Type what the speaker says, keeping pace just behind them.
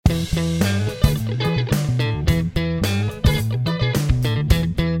Hei.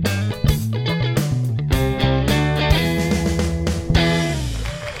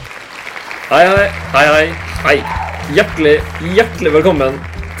 Hjertelig velkommen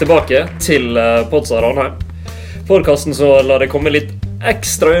tilbake til Podsa Ranheim. Podcasten så lar det komme litt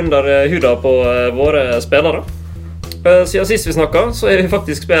ekstra under huda på våre spillere. Siden sist vi snakket, så har vi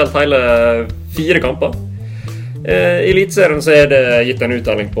faktisk spilt hele 4 kamper. I elitserien så er det gitt en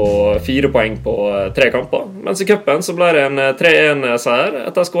uttelling på 4 poeng på 3 kamper. Mens i cupen så ble det en 3-1-seier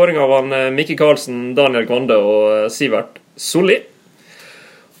etter scoring av Mikke Karlsen, Daniel Kvande og Sivert Solli.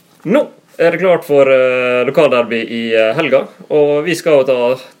 Nå er det klart for lokalderby i helga, og vi skal jo ta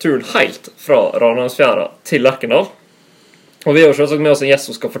turen helt fra Ranheimsfjæra til Lerkendal. Og vi har jo selvsagt med oss en gjest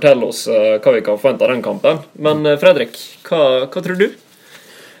som skal fortelle oss hva vi kan forvente av den kampen. Men Fredrik, hva tror du?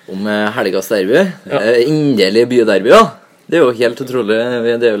 Om helgas derby? Ja. Inderlig byderby, ja. Det er jo helt utrolig.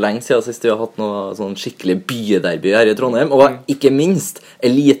 Det er jo lenge siden sist vi har hatt noe sånn skikkelig byderby her i Trondheim. Og ikke minst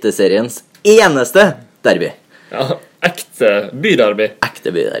Eliteseriens eneste derby. Ja, ekte byderby.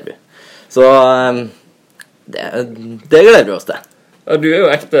 Ekte byderby. Så det gleder vi oss til. Ja, du er jo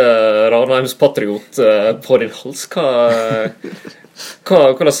ekte Ranheims-patriot på din hals.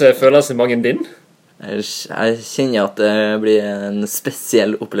 Hvordan ser følelsen i magen din? Jeg kjenner at det blir en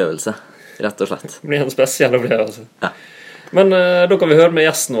spesiell opplevelse, rett og slett. Det blir en spesiell opplevelse. Ja. Men da kan vi høre med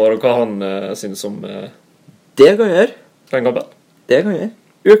gjesten vår og hva han synes om Det kan vi gjøre. Den kampen. Det kan vi gjøre.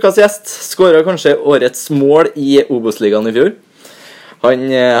 Ukas gjest skåret kanskje årets mål i Obos-ligaen i fjor. Han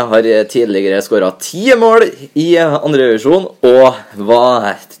har tidligere skåret 10 mål i andre divisjon og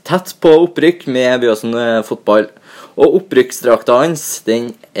var tett på opprykk med Byåsen fotball. Og opprykksdrakta hans,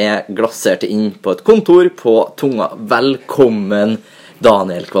 den er glassert inn på et kontor på Tunga. Velkommen,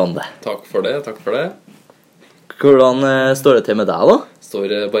 Daniel Kvande. Takk for det. Hvordan står det til med deg da? Står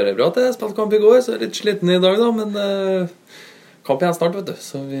bare bra til. Jeg spilte kamp i går, så jeg er litt sliten i dag da, men kamp igjen snart, vet du.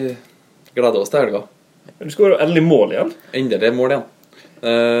 Så vi gleder oss til helga. Du skårer endelig mål igjen. Endelig mål igjen.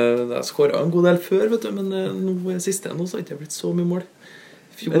 Jeg skåret en god del før, vet du, men nå siste nå så har det ikke blitt så mye mål.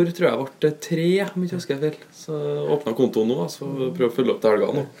 Fjor tror jeg ble 3, om ikke husker jeg feil. Så åpnet kontoen nå, så prøv å fylle opp til helga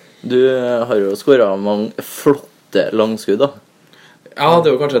nå. Du har jo skåret mange flotte langskudd da. Ja,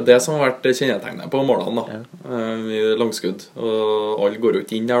 det er jo kanskje det som har vært kjennetegnet på målene da. Mye langskudd, og alle går jo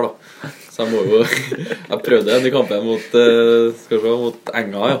ikke inn der da. Så jeg må jo, jeg prøvde en i kampen mot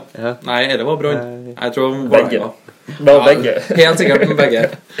Enga, ja. Nei, det var Brann. Jeg tror det var Enga. Begge. Helt sikkert med begge.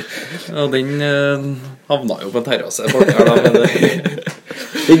 Og den havna jo på en terrasse her da, men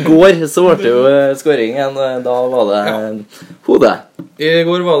I går så ble det jo skåringen. Da var det hodet. I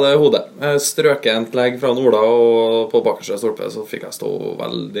går var det hodet. Strøkent legg fra Ola, og på bakerste stolpe så fikk jeg stå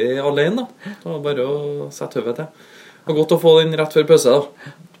veldig alene da. Det var bare å sette høvet til. Det var godt å få den rett før pause da.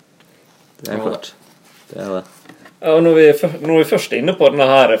 Det er klart. Det er det. Ja, og når vi først er inne på denne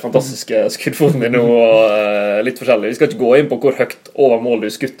her fantastiske skuddfoten din og litt forskjellig, vi skal ikke gå inn på hvor høyt over mål du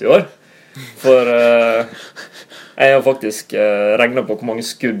skutt i år, for jeg har faktisk regnet på hvor mange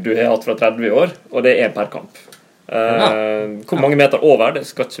skudd du har hatt fra 30 i år, og det er 1 per kamp. Hvor mange meter over, det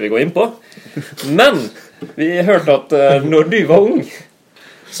skal ikke vi gå inn på, men vi hørte at når du var ung,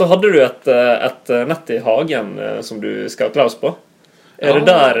 så hadde du et nett i hagen som du skal klaus på. Er det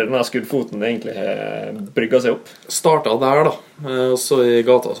der denne skuddfoten egentlig brygget seg opp? Startet der da, og så i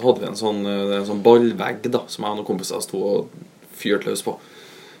gata så hadde vi en sånn ballvegg da, som jeg og noen kompiser stod og fyrt løs på.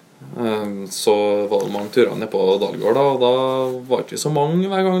 Så var det mange turer nede på Dalgård da, og da var det ikke så mange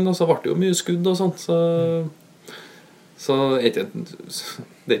hver gang da, så ble det jo mye skudd og sånt, så det er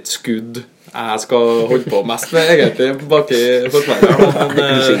ikke skudd jeg skal holde på mest med egentlig bak i forklæringen, men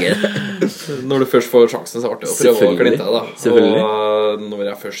når du først får sjansen så ble det å prøve å klinte da. Og når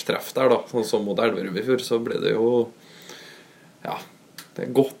jeg først treffer der da, sånn som mot Elverum i fjor, så ble det jo, ja, det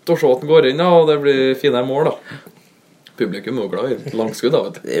er godt å se at den går inn da, og det blir fine mål da. Publikum er jo glad i langskudd da,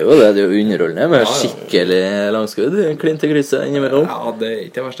 vet du. Det er jo underholdende med skikkelig langskudd, klint til krysset innimellom. Ja, det er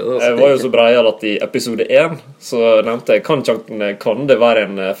ikke det verste da. Jeg var jo så breial at i episode 1 så nevnte jeg, kan det være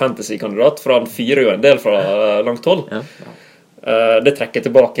en fantasy-kandidat, for han fyrer jo en del fra langt hold. Ja. Det trekker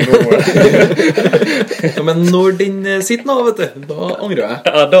tilbake nå. Ja, men når den sitter nå, vet du, da angrer jeg.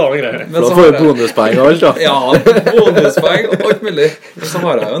 Ja, da angrer jeg. Men da får du bonuspoeng og alt da. Ja, bonuspoeng og alt mulig. Så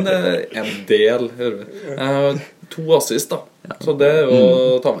har jeg jo en del, hører vi. 2 assist da, så det er jo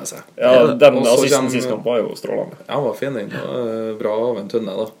å ta med seg. Ja, den assisten sist kamp var jo strålende. Ja, han var fin inn, bra av en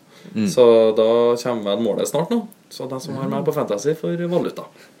tunne da. Så da kommer vel målet snart nå, så den som har med på fantasy får valuta.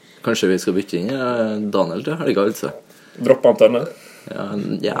 Kanskje vi skal bytte inn Daniel til helga, altså. Droppe han tønne?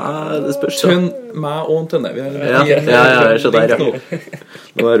 Ja, det spørs da. Meg og Tønne. Så der, ja.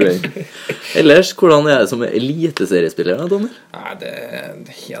 Nå er du inn. Ellers, hvordan er det som eliteseriespiller da, Donner? Nei, det er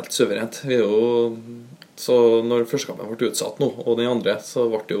helt suverent. Vi er jo... Så når første kampen ble utsatt nå, og den andre, så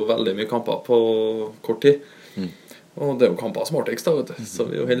ble det jo veldig mye kamper på kort tid. Og det er jo kamper som artigst da, vet du. Så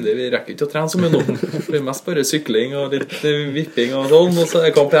vi er jo heldige, vi rekker ikke å trene så mye nå. Det blir mest bare sykling og litt vipping og sånn, og så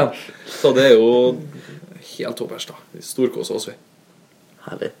er kamp igjen. Så det er jo helt toppers da. Vi storkoser oss, vi.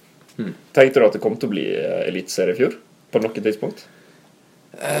 Herlig. Tenkte du at det kom til å bli eliteserie i fjor? På noe tidspunkt?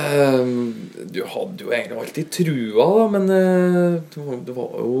 Du hadde jo egentlig alltid trua da, men det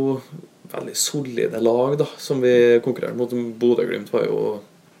var jo veldig solide lag da, som vi konkurrerte mot. Bodø-Glimt var jo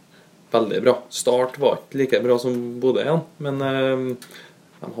veldig bra. Start var ikke like bra som Bodø igjen, men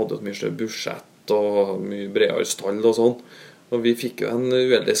de hadde et mye større budsjett og mye bredere stall og sånn. Og vi fikk jo en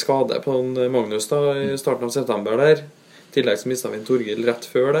uheldig skade på Magnus da, i starten av september der. I tillegg så mistet vi en Torgill rett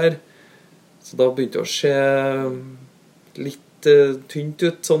før der. Så da begynte det å se litt tynt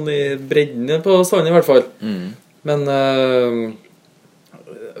ut, sånn i bredden på standen i hvert fall. Men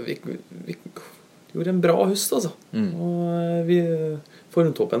vi gjorde en bra høst, altså. Og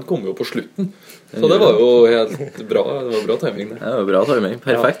formtoppen kom jo på slutten. Så det var jo helt bra. Det var bra timing. Det var bra timing,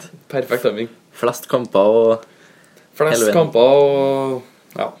 perfekt. Ja, perfekt timing. Flest kamper og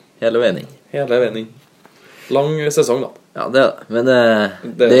ja. Hele veien inn. Hele veien inn. Lang sesong da. Ja, det er det. Men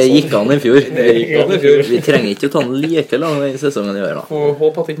det gikk an i fjor. Det gikk an i fjor. Vi trenger ikke å ta den like lang i sesongen i år da. Og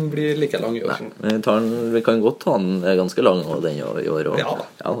håper at den blir like lang i år. Nei, vi kan godt ta den ganske lang den i år også.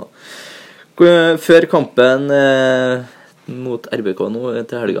 Ja da. Før kampen mot RBK nå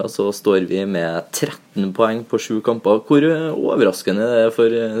til helga, så står vi med 13 poeng på 7 kamper. Hvor overraskende er det for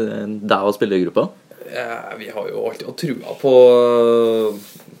deg og spillergruppa? Vi har jo alltid hatt trua på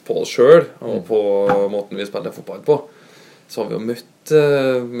oss selv og på måten vi spiller fotball på. Så har vi jo møtt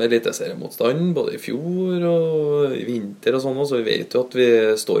eliteseriemotstand både i fjor og i vinter og sånn, så vi vet jo at vi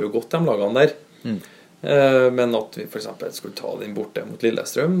står jo godt de lagene der. Men at vi for eksempel skulle ta den borte mot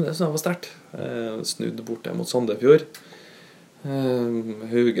Lillestrøm, det synes jeg var sterkt. Snudd borte mot Sandefjord.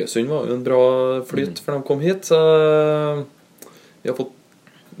 Haugesund var jo en bra flyt for de kom hit, så vi har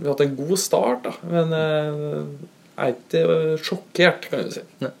hatt en god start da, men jeg er ikke sjokkert, kan du si.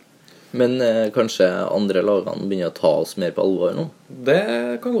 Nei. Men kanskje andre lagene begynner å ta oss mer på alvor nå? Det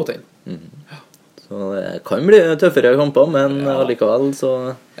kan gå til. Så det kan bli tøffere kamper, men allikevel så...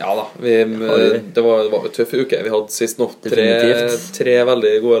 Ja da, det var jo tøffe uker vi hadde sist nå. Tre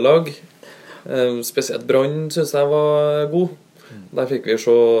veldig gode lag. Spesielt Brann synes jeg var god. Der fikk vi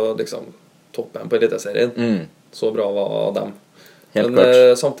se liksom, toppen på eliteserien. Så bra var dem. Men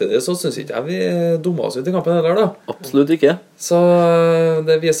samtidig så synes ikke jeg vi dummer oss ut i kampen heller da. Absolutt ikke. Så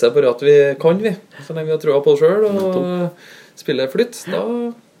det viser bare at vi kan så lenge vi har troa på oss selv og spiller flytt, da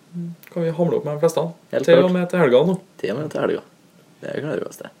kan vi hamle opp med de fleste til og med til helga nå. Til og med til helga. Det gleder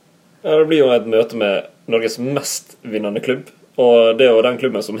vi oss til. Ja, det blir jo et møte med Norges mest vinnende klubb, og det er jo den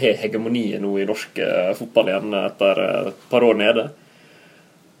klubben som har hegemoniet nå i norsk fotball igjen etter et par år nede.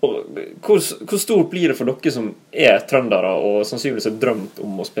 Og hvor stort blir det for dere som er trøndere og sannsynligvis har drømt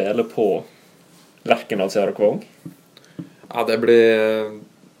om å spille på Lerkendal siden dere var ung? Ja, det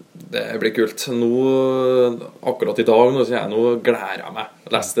blir kult. Nå, akkurat i dag, nå gleder jeg meg.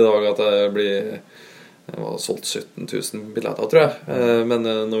 Jeg leste i dag at det var solgt 17 000 billetter, tror jeg. Men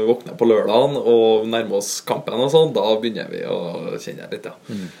når vi våkner på lørdagen og nærmer oss kampen og sånn, da begynner vi å kjenne litt, ja.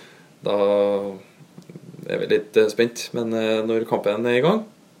 Da er vi litt spent. Men når kampen er i gang,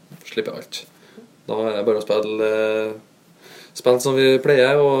 slipper alt. Da er det bare å spille som vi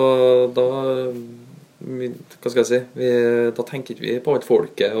pleier, og da hva skal jeg si, da tenker ikke vi på alt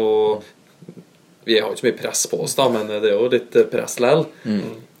folket, og vi har ikke så mye press på oss da, men det er jo litt press lell.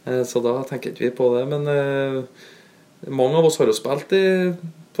 Så da tenker ikke vi på det, men mange av oss har jo spilt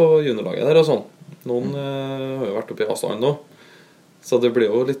på juniorlaget der og sånn. Noen har jo vært oppe i avstand nå, så det blir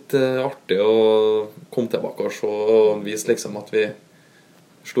jo litt artig å komme tilbake og vise liksom at vi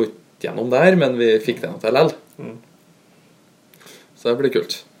slo ikke gjennom der, men vi fikk det til LL. Så det blir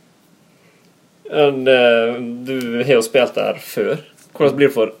kult. Du har jo spilt der før. Hvordan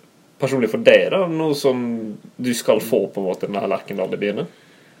blir det personlig for deg da, nå som du skal få på en måte denne Lerkendal-debuten?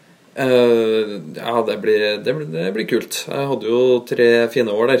 Ja, det blir kult. Jeg hadde jo 3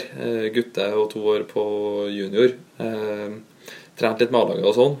 fine år der, gutte og 2 år på junior. Trent litt med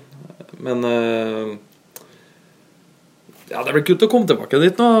A-laget og sånn, men ja, det blir kult å komme tilbake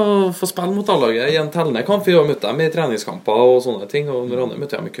dit nå og få spille mot A-laget i en tellende kamp. Vi har møtt dem i treningskamper og sånne ting, og når andre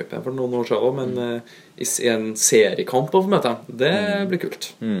møtte dem i cupen for noen år siden, men i en seriekamp å få møte dem, det blir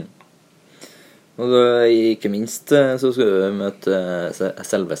kult. Og ikke minst så skal du møte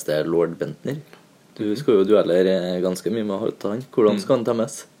selveste Lord Bentner. Du skal jo duellere ganske mye med han. Hvordan skal han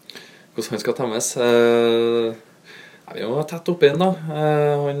temmes? Hvordan han skal temmes? Vi må være tett oppe inn da.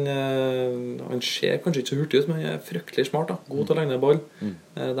 Han ser kanskje ikke så hurtig ut, men han fryktelig smart da. God til å legge ned ball.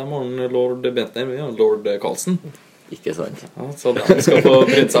 Der har han Lord Bentner, vi har Lord Carlsen. Ikke sant. Ja, så de skal få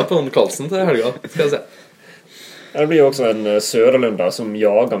brynt seg på Carlsen til helga, skal jeg se. Det blir jo også en Sørlunda som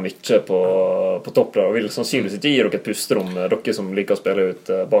jager mye på topp og vil sannsynligvis ikke gi dere et pusterom, dere som liker å spille ut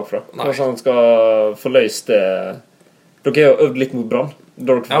bakfra. Kanskje han skal få løst det. Dere har jo øvd litt mot Brann,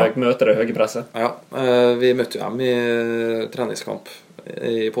 da dere fikk møte det høye presset. Ja, vi møtte jo dem i treningskamp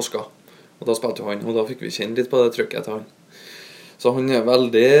i påska, og da spilte han, og da fikk vi kjenne litt på det trykket til han. Så han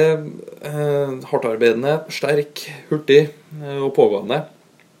veldig hardtarbeidende, sterk, hurtig og pågående.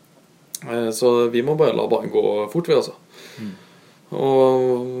 Så vi må bare la ballen gå fort, vi altså. Og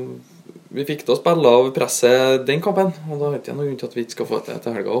vi fikk til å spille av presset den kampen, og da vet jeg noe grunn til at vi ikke skal få det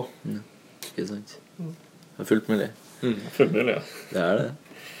til helga også. Ikke sant. Det fullt mulig. Fullt mulig, ja. Det det.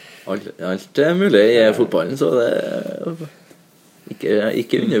 Alt mulig i fotballen, så det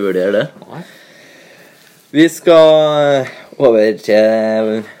ikke undervurder det. Nei. Vi skal over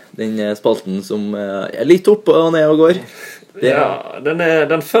til den spalten som litt opp og ned og går. Ja, den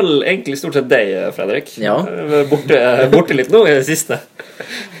følger egentlig stort sett deg, Fredrik. Ja. Borte litt nå i det siste.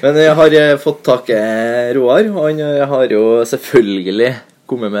 Men jeg har fått tak i Roar, og han har jo selvfølgelig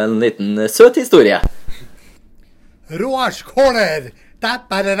kommet med en liten søt historie. Roars corner,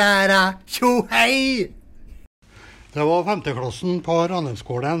 dapparæra, tjo hei! Det var 5. klassen på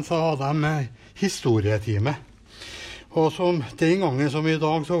Ranheimsskolen, så hadde de historietime. Og som den gangen som i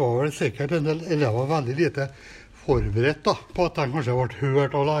dag, så var vel sikkert en del elever veldig lite forberedt da, på at de kanskje ble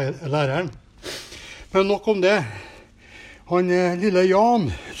hørt av læreren. Men nok om det. Han lille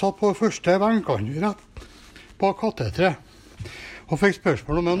Jan satt på første benkene rett bak kattetret og fikk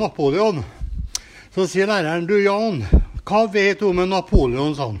spørsmål om Napoleon. Så sier læreren, du Jan, hva vet du om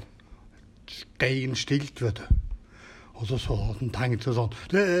Napoleon, sa han. Steinstilt, vet du. Og så så han tenkte sånn,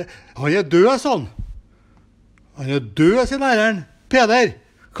 han død, sa han. Han død, sier læreren. Peder,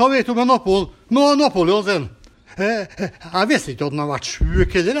 hva vet du om Napoleon, sin? Jeg visste ikke at han har vært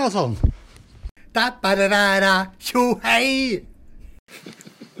syk heller, sa han. Dapparæra, tjo hei!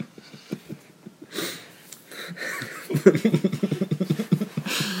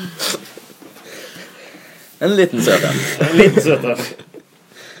 En liten søt.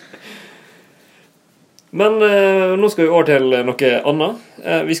 Men nå skal vi over til noe annet.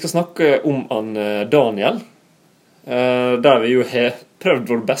 Vi skal snakke om Daniel. Der vi jo har prøvd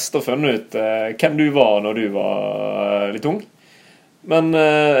vår beste å finne ut hvem du var når du var litt ung. Men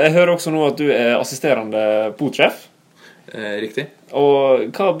jeg hører også nå at du er assisterende potsjef. Riktig. Og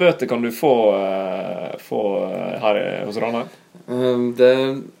hva bøter kan du få her hos Ranheim? Det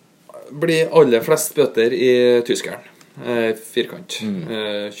blir aller flest bøter i tyskeren. Firkant.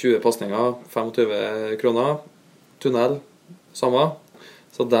 20 passninger, 25 kroner. Tunnel, samme.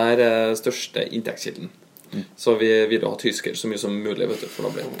 Så der er største inntektskilden. Så vi vil ha tysker så mye som mulig, vet du, for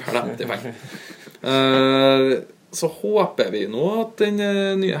da blir det plenty penger. Så håper vi nå at den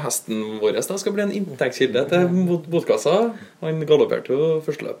nye hesten vår da skal bli en inntektskilde til botkassa. Han galopperte jo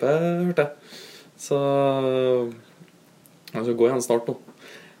førsteløpet, hørte jeg. Så han skal gå igjen snart nå.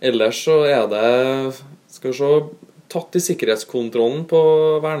 Ellers så er det, skal vi se, tatt i sikkerhetskontrollen på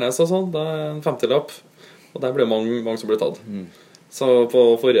Værnes og sånn. Det er en 50-lapp, og der blir mange som blir tatt. Så på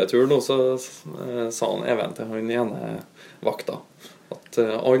forrige tur nå så sa han Even til han ene vakta at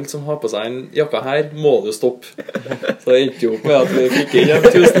alle som har på seg en jakka her må du stoppe. Så det endte jo opp med at vi fikk inn en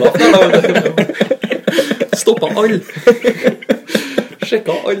 1000-lapp der. Stoppet alle.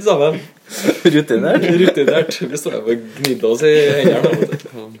 Sjekket alle sammen. Rutinert. Vi står jo og gnidde oss i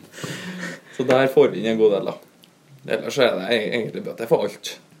hendene. Så der får vi inn en god del da. Ellers så er det egentlig bøter for alt.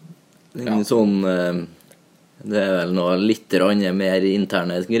 Ja. Sånn, det er vel noe litt mer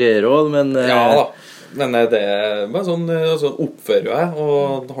interne greier også, men... Ja da, men det er bare sånn, altså, oppfører jeg,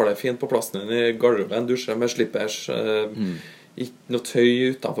 og har det fint på plassen din i garderoben, dusjer med slippers, ikke noe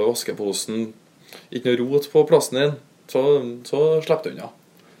tøy utenfor vaskeposen, ikke noe rot på plassen din, så slipper du unna.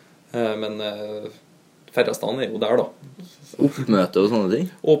 Men færrestene er jo der da. Oppmøte og sånne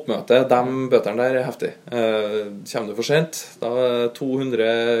ting? Oppmøte, de bøtene der er heftig. Kommer du for sent, da er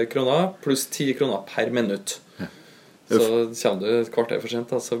 200 kroner pluss 10 kroner per minutt. Så kommer du et kvarter for sent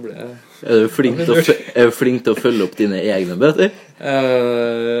da, så blir det... Er du flink til å følge opp dine egne bøter?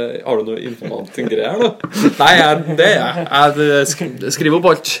 Har du noe informantgreier da? Nei, det er jeg skriver opp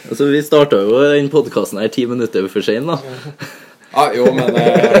alt. Altså, vi startet jo den podcasten her 10 minutter for sent da. Ja, jo, men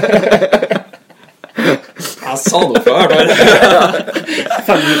Jeg sa noe før.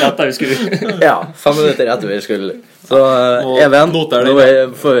 5 minutter etter vi skulle. Ja, 5 minutter etter vi skulle. Så Even, noter nå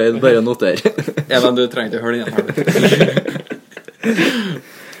den, får vi bare notere. Even, du trenger ikke høre igjen her.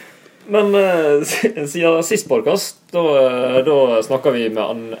 Men siden sist podcast, da snakket vi med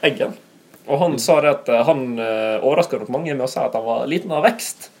han Eggen. Og han sa det at han overrasket nok mange med å si at han var liten av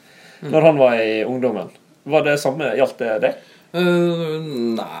vekst når han var i ungdommen. Var det samme, gjaldt det deg?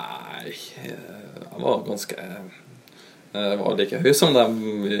 Nei, jeg var ganske jeg var like høy som dem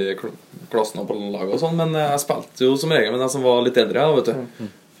i klassen og på laget og sånn, men jeg spilte jo som regel med dem som var litt eldre, vet du.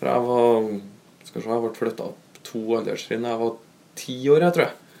 For jeg var, jeg ble flyttet opp 2 alderstrinn da jeg var 10 år, jeg tror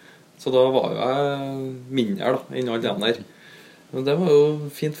jeg. Så da var jo jeg mindre da, enn alle dem der. Men det var jo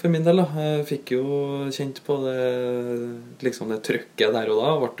fint for min del da. Jeg fikk jo kjent på det, liksom det trykket der og da.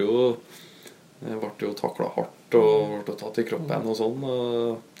 Jeg ble jo taklet hardt og ble tatt i kroppen og sånn.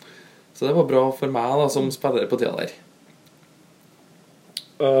 Så det var bra for meg da, som spiller på tida der.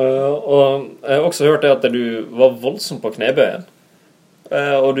 Og jeg har også hørt det at du var voldsom på knebøyen.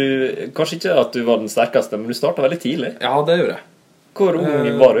 Og kanskje ikke at du var den sterkeste, men du startet veldig tidlig. Ja, det gjorde jeg. Hvor ung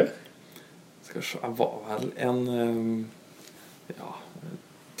var du? Skal vi se, jeg var vel en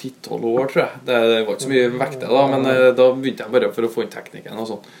 10-12 år, tror jeg. Det var ikke så mye vekte da, men da begynte jeg bare for å få inn teknikken og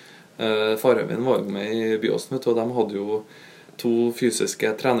sånn. Faren min var jo med i Byåsen, og de hadde jo 2 fysiske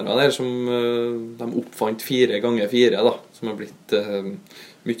trenere der som de oppfant 4x4 da, som har blitt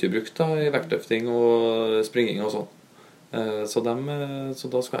mye brukt da, i vektløfting og springing og sånn. Så da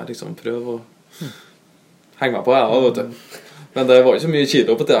skulle jeg liksom prøve å henge meg på jeg, vet du. Men det var ikke så mye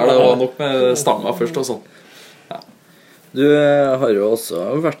kilo på det her, det var nok med stanga først og sånn. Ja. Du har jo også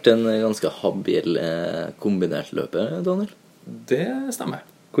vært en ganske habil kombinert løper, Daniel. Det stemmer.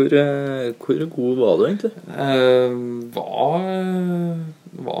 Hvor god var du egentlig?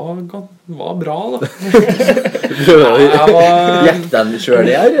 Var bra da. Gikk den selv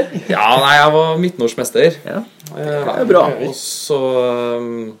i her? Ja, nei, jeg var midtnordsmester. Ja, det er bra. Og så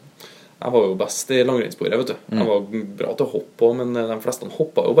jeg var jo best i langrennssporet, vet du. Jeg var bra til å hoppe på, men de fleste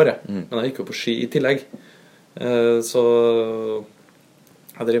hoppet jo bare. Men jeg gikk jo på ski i tillegg. Så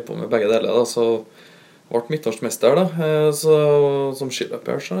jeg drev på med begge deler da, så ble midtnordsmester da. Så som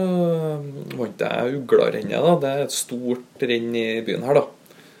skiløper så vant jeg Uglarennet da. Det er et stort renn i byen her da.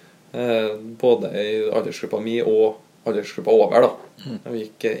 Både i aldersgruppa mi og aldersgruppa over da. Jeg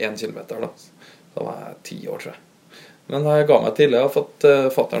gikk 1 kilometer da. Da var jeg 10 år, tror jeg. Men jeg ga meg tidlig for at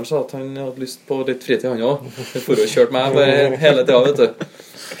fatteren sa at han hadde lyst på litt fritid han også. Han for å kjørte meg hele tiden, vet du.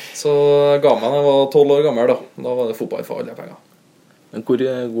 Så jeg ga meg da jeg var 12 år gammel da. Da var det fotball for alle penger. Men hvor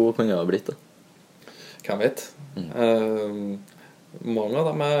god kan jeg ha blitt da? Hvem vet? Mange av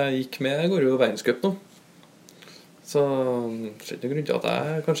dem jeg gikk med går jo verdenscup nå. Så det er ikke noen grunn til at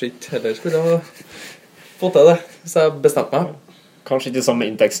jeg kanskje ikke heller skulle ha fått til det. Så jeg bestemte meg. Kanskje ikke samme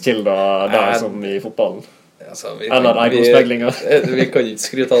inntektskilder der som i fotballen. Altså, eller eiendomsmeglinga. Vi kan ikke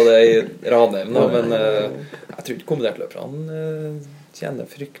skryte av det i Ranheim nå, men jeg tror ikke kombinertløperne tjener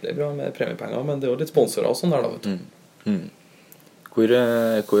fryktelig bra med premiepenger, men det er jo litt sponsorer og sånn der da, vet du.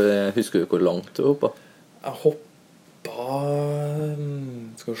 Husker du hvor langt du hoppet? Jeg hoppet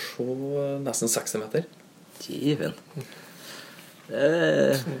skal vi se, nesten 60 meter. Given. Det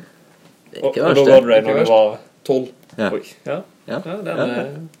er ikke Og verst da var du når du var 12. Ja. Oi, ja. Ja. Ja, den er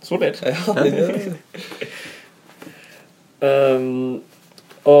solid. Ja, det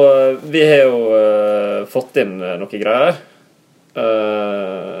Og vi har jo fått inn noen greier.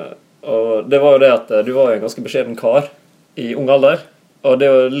 Og det var jo det at du var jo en ganske beskjeden kar i ung alder. Og det,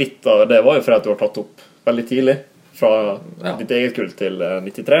 litt av det var jo fordi at du var tatt opp veldig tidlig, fra ditt eget kull til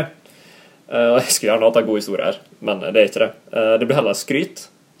 93. Og jeg skulle gjerne hatt en god historie her, men det er ikke det. Det blir heller skryt,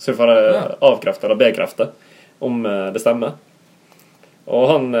 så vi får avkrefte eller bekrefte om det stemmer. Og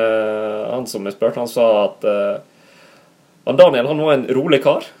han som jeg spurte, han sa at Daniel, han var en rolig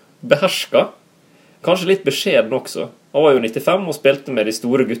kar, behersket, kanskje litt beskjeden også. Han var jo 95 og spilte med de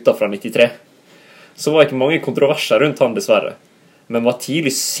store gutta fra 93. Så var ikke mange kontroverser rundt han dessverre, men var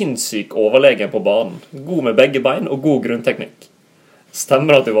tidlig sinnssyk overlegen på banen. God med begge bein og god grunnteknikk.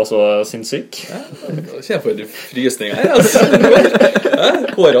 Stemmer at du var så sinnssyk? Ja, da kjenner jeg for frysning her, altså.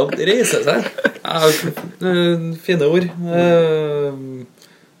 Hårene reiser seg. Fine ord.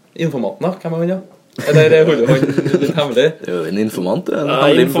 Informanten da, hvem er han da? Eller holder han litt hemmelig? Det er jo en informant.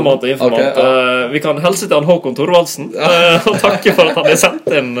 Nei, informant. Okay, vi kan helse til han Håkon Thorvaldsen og takke for at han har sendt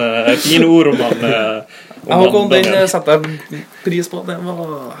en fine ord om han. Håkon, den setter jeg pris på. Det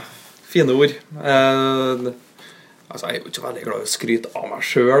var fine ord. Altså, jeg er jo ikke veldig glad i å skryte av meg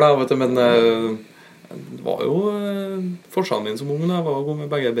selv da, vet du, men det var jo forskjellen min som ung da. Jeg var god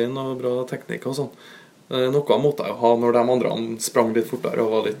med begge bein og bra teknikk og sånn. Noe måtte jeg jo ha når de andre sprang litt fortere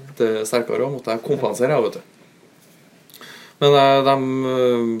og var litt sterkere, og måtte jeg kompensere, vet du. Men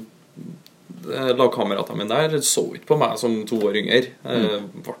lagkameratene mine der så ikke på meg som 2 år yngre.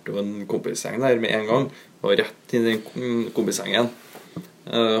 Ble jo en kompisgjeng der med en gang, og rett i den kompisgjengen.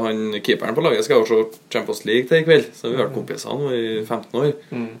 Keeperen på laget skal jo se Champions League til i kveld, så vi har vært kompiser nå i 15 år.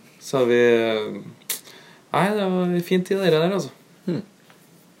 Så vi... Nei, det var en fin tid der, altså.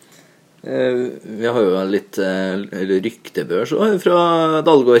 Vi har jo litt ryktebørs fra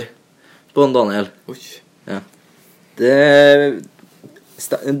Dalgård på Daniel. Oi. Ja.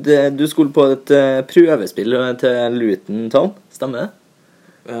 Du skulle på et prøvespill til Luton Town, stemmer det?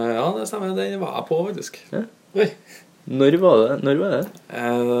 Ja, det stemmer. Det var jeg på, faktisk. Ja. Oi. Når var det?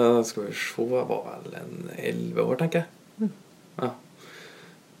 Skal vi se, jeg var vel en 11 år, tenker jeg. Ja.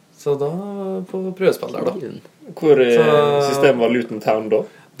 Så da på prøvespill der, da. Hvor i systemet var Luton Town da?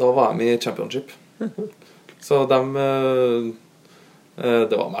 Da var jeg med i Championship. Så det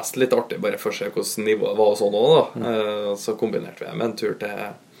var mest litt artig bare for å se hvordan nivået var og sånn også, da. Så kombinerte vi med en tur til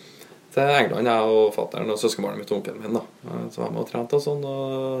England, jeg og fatteren og søskenbarnet mitt og onkelen min, da. Så var vi og trente og sånn,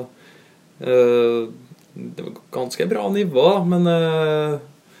 og det var ganske bra nivå, da, men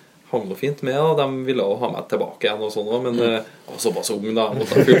hang noe fint med, og de ville jo ha meg tilbake igjen og sånn også, men jeg var såpass ung da,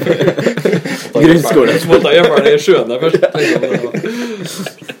 måtte jeg fullføre grunnskole. Måtte jeg gjøre ferdig i 7. først.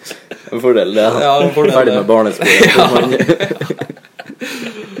 En fordel det, ja. Ferdig med barneskole.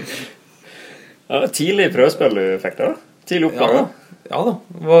 Ja, tidlig prøvespill du fikk da? Tidlig opplag, da? Ja da.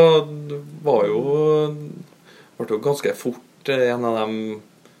 Var jo ganske fort en av de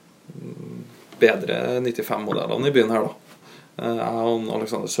bedre 95-modellene i byen her, da. Jeg og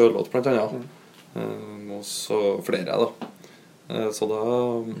Alexander Sørloth blant annet. Og så flere, da. Så da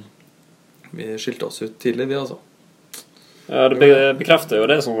vi skilte oss ut tidlig, vi, altså. Ja, det bekrefter jo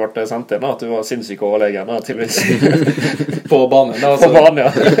det som ble sendt inn, at du var sinnssyk overlegen, da, tydeligvis. På banen, da. På banen, ja.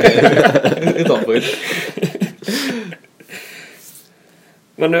 Utenfor.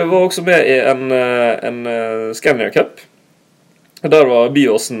 Men du var også med i en Scania Cup. Der var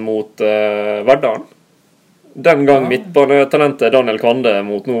Byåsen mot Verdalen. Den gang midtbanetalentet Daniel Kvande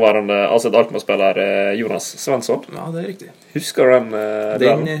mot nåværende Aset Alkmaar-spiller Jonas Svensson. Ja, det er riktig. Husker du den?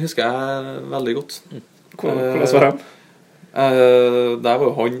 Den husker jeg veldig godt. Hvordan var den? Der var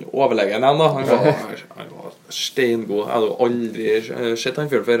jo han overlegen igjen, da. Han var steingod. Jeg hadde jo aldri sett han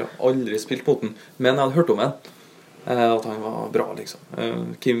før, aldri spilt mot han. Men jeg hadde hørt om han. At han var bra, liksom.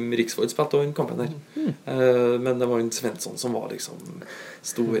 Kim Riksvold spilte også i kampen der. Men det var en Svensson som var liksom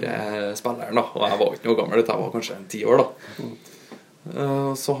store spilleren, da. Og jeg var ikke noe gammel, jeg var kanskje 10 år, da.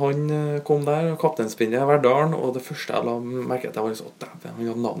 Så han kom der, kapteinspinnet i Verdalen, og det første jeg la merke til var liksom, han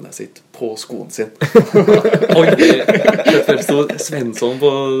hadde navnet sitt på skoen sin. Aldri stod Svensson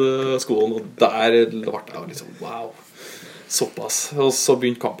på skoen, og der ble jeg liksom, wow. Såpass. Og så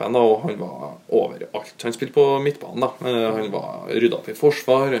begynte kampen, da, og han var overalt. Han spilte på midtbanen, da. Han var ryddet opp i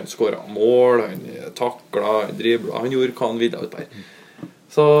forsvar, han skåret mål, han taklet, han driblet, han gjorde hva han ville ut der.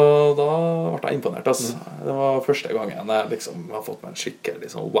 Så da ble jeg imponert, altså. Det var første gangen jeg liksom har fått meg en skikkelig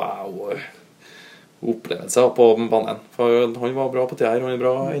liksom, wow opplevelse på banen. For han var bra på tida her, han er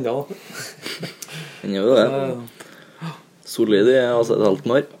bra enda, da. Han gjør jo det. Solid i Aset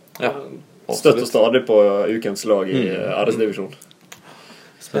Alkmaar. Ja. Støtter stadig på ukens lag i RS-divisjon.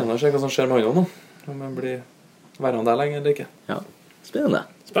 Spennende å se hva som skjer med han nå. Om han blir værende der lenge eller ikke. Ja, spennende.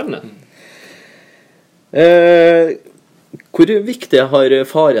 Hvor viktig har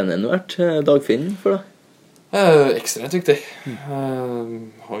faren din vært, Dagfinn, for deg? Ekstremt viktig.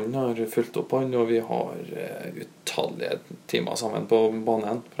 Han har fulgt opp han, og vi har utallige timer sammen på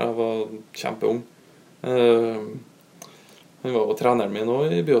banen fra jeg var kjempeung. Han var jo treneren min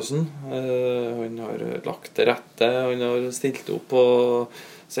også i Byåsen. Han har lagt til rette, han har stilt opp, og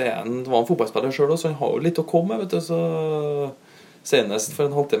så var han fotballspiller selv også, så han har jo litt å komme, vet du. Så senest for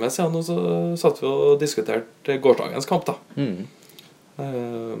en halvtime siden, og så satt vi og diskuterte gårsdagens kamp, da.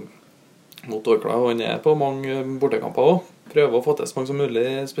 Mot Orkla, og han er på mange bortekamper også. Prøver å få til så mange som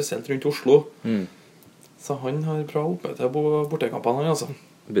mulig, spesielt rundt Oslo. Så han har bra oppmøte på bortekampene, han, altså.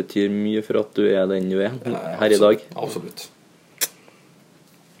 Det betyr mye for at du er den du er her i dag. Absolutt.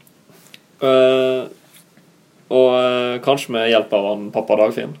 Og kanskje med hjelp av han pappa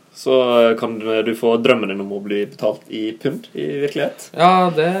Dagfinn, så kan du få drømmen din om å bli betalt i pund i virkelighet. Ja,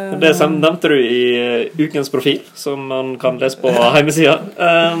 det nevnte du i ukens profil, som man kan lese på hjemmesiden.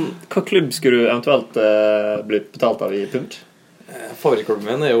 Hva klubb skulle du eventuelt bli betalt av i pund? Favorittklubben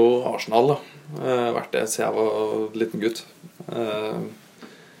min er jo Arsenal, da. Vært det siden jeg var liten gutt.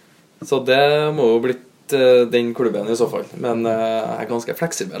 Så det må jo blitt den klubben i så fall. Men jeg er ganske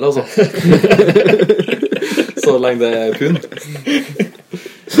fleksibel, altså. så lenge det er pund.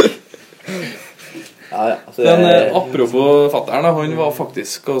 Ja, altså, Men apropos fatteren, han var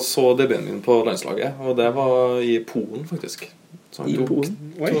faktisk og så debuten min på landslaget. Og det var i Polen, faktisk. Så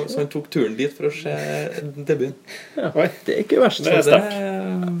han tok turen dit for å se debuten. Ja, det er ikke verst. Det er Så sterkt.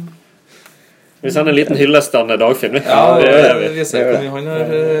 Vi sender en liten hyllest til Dagfinn. Ja, det gjør vi. vi ser hvor mye han har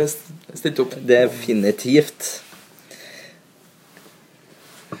stilt opp. Definitivt.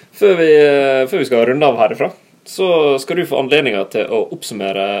 Før vi skal runde av herifra, så skal du få anledninger til å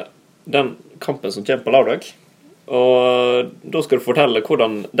oppsummere den kampen som kommer på lørdag. Og da skal du fortelle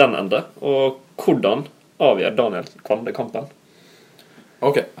hvordan den ender, og hvordan avgjør Daniel Kvande kampen.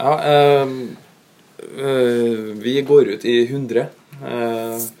 Ok, ja. Vi går ut i 100.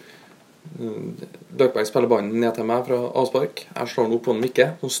 Døkberg spiller ballen ned til meg fra avspark. Jeg slår den opp på en Mikke.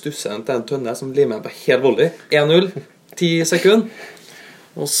 Så stusser den til en tønne som limer den på helt volley. 1-0, 10 sekunder.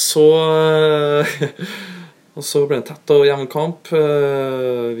 Og så blir det en tett og jevn kamp.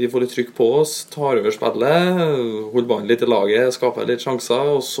 Vi får litt trykk på oss, tar over spillet, holder ballen litt i laget, skaper litt sjanser,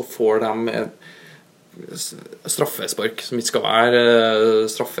 og så får de et straffespark som ikke skal være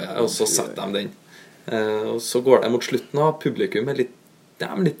straffe, og så setter de den. Og så går det mot slutten av publikum er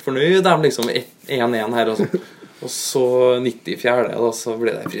litt fornøyd. De liksom 1-1 her og sånn. Og så 94. Da, så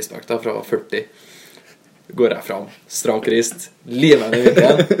blir det frispark da, fra 40. Går jeg fram, strakreist, limer den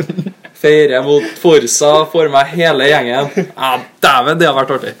vinkelen, feirer mot Forsa, får meg hele gjengen. Ja, dæven, det har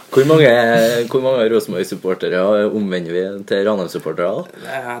vært artig. Hvor mange Rosenborg-supportere omvender vi til Ranheim-supportere?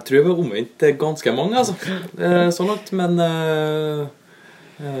 Jeg tror vi har omvendt ganske mange, altså. Så langt, men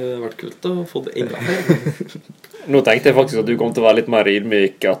det har vært kult å få det enda her. Nå tenkte jeg faktisk at du kom til å være litt mer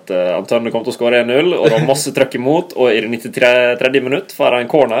ydmyk, at Antønne kom til å skåre 1-0, og det var masse trøkk imot, og i det 93. minutt får han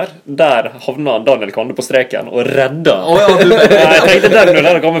en corner. Der havna Daniel Kvande på streken og redda. Jeg tenkte den 0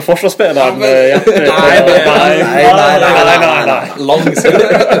 der kommer forsvarsspilleren. Nei. Langskudd.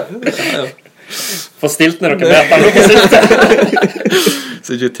 Få stilt ned noen meter nå på siste.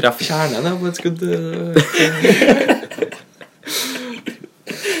 Så ikke treff kjernen på et skudd.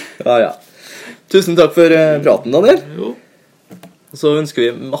 Ja. Tusen takk for praten, Daniel. Jo. Så ønsker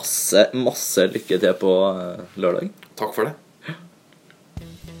vi masse lykke til på lørdag. Takk for det.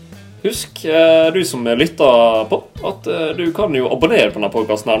 Husk, du som lytter på, at du kan jo abonnere på denne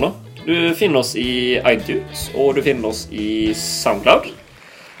podcasten her nå. Du finner oss i iTunes, og du finner oss i SoundCloud.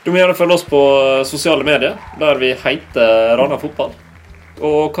 Du må gjerne følge oss på sosiale medier, der vi heter Ranheim Fotball.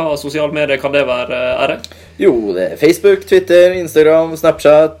 Og hva sosiale medier kan det være, Erik? Jo, det er Facebook, Twitter, Instagram,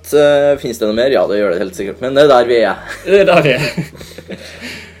 Snapchat. Finnes det noe mer? Ja, det gjør det helt sikkert. Men det er der vi er. Det er der vi er.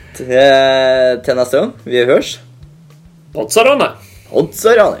 Til neste gang. Vi høres. Odds er Ranheim. Odds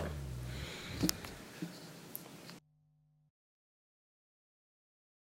er Ranheim.